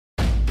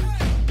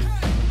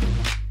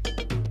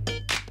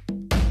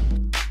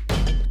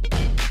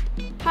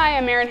Hi,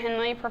 I'm Erin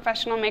Hendley,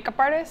 professional makeup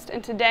artist,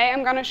 and today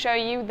I'm going to show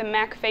you the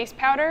MAC Face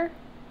Powder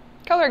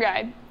color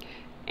guide.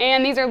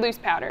 And these are loose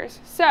powders.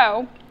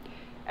 So,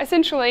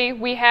 essentially,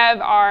 we have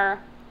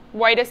our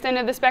whitest end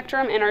of the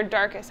spectrum and our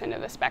darkest end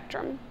of the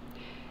spectrum.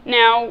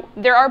 Now,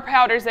 there are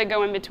powders that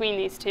go in between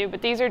these two,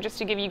 but these are just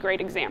to give you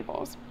great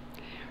examples.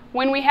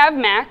 When we have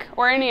MAC,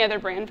 or any other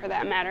brand for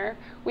that matter,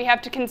 we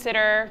have to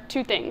consider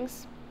two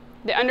things: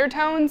 the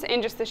undertones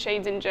and just the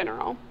shades in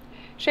general.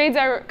 Shades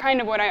are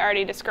kind of what I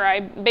already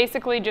described,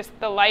 basically just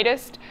the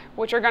lightest,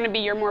 which are going to be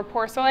your more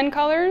porcelain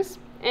colors,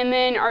 and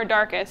then our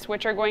darkest,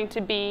 which are going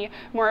to be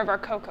more of our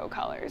cocoa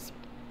colors.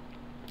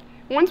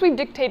 Once we've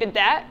dictated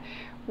that,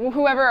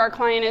 whoever our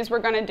client is, we're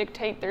going to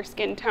dictate their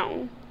skin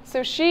tone.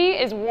 So she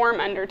is warm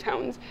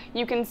undertones.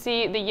 You can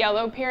see the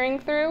yellow peering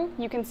through.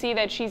 You can see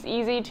that she's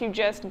easy to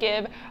just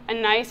give a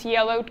nice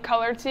yellow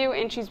color to,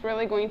 and she's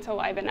really going to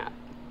liven up.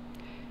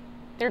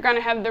 They're going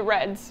to have the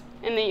reds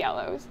and the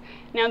yellows.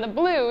 Now the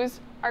blues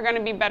are going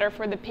to be better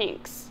for the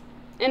pinks,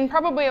 and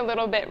probably a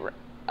little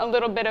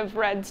bit of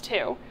reds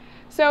too.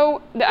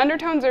 So the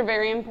undertones are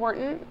very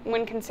important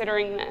when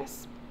considering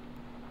this.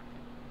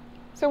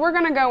 So we're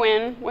going to go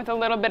in with a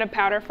little bit of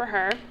powder for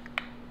her.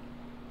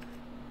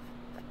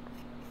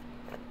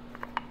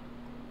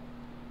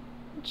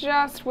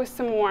 Just with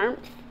some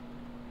warmth.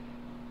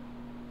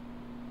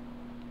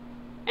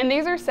 And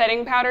these are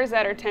setting powders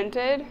that are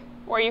tinted,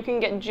 or you can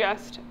get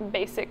just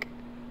basic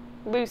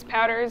loose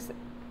powders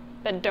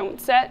that don't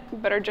set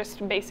but are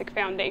just basic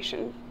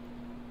foundation.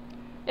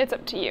 It's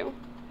up to you.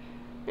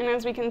 And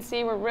as we can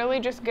see, we're really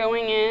just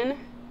going in,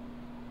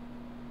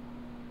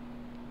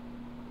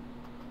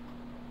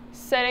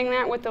 setting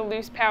that with the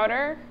loose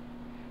powder,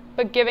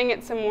 but giving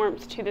it some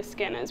warmth to the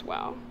skin as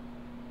well,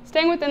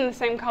 staying within the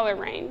same color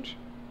range.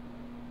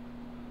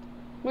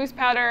 Loose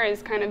powder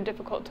is kind of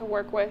difficult to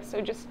work with, so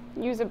just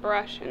use a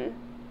brush and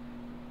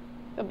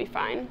you'll be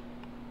fine.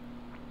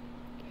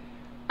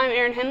 I'm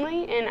Erin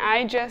Hendley, and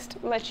I just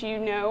let you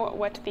know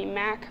what the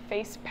MAC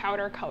Face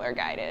Powder Color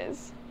Guide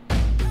is.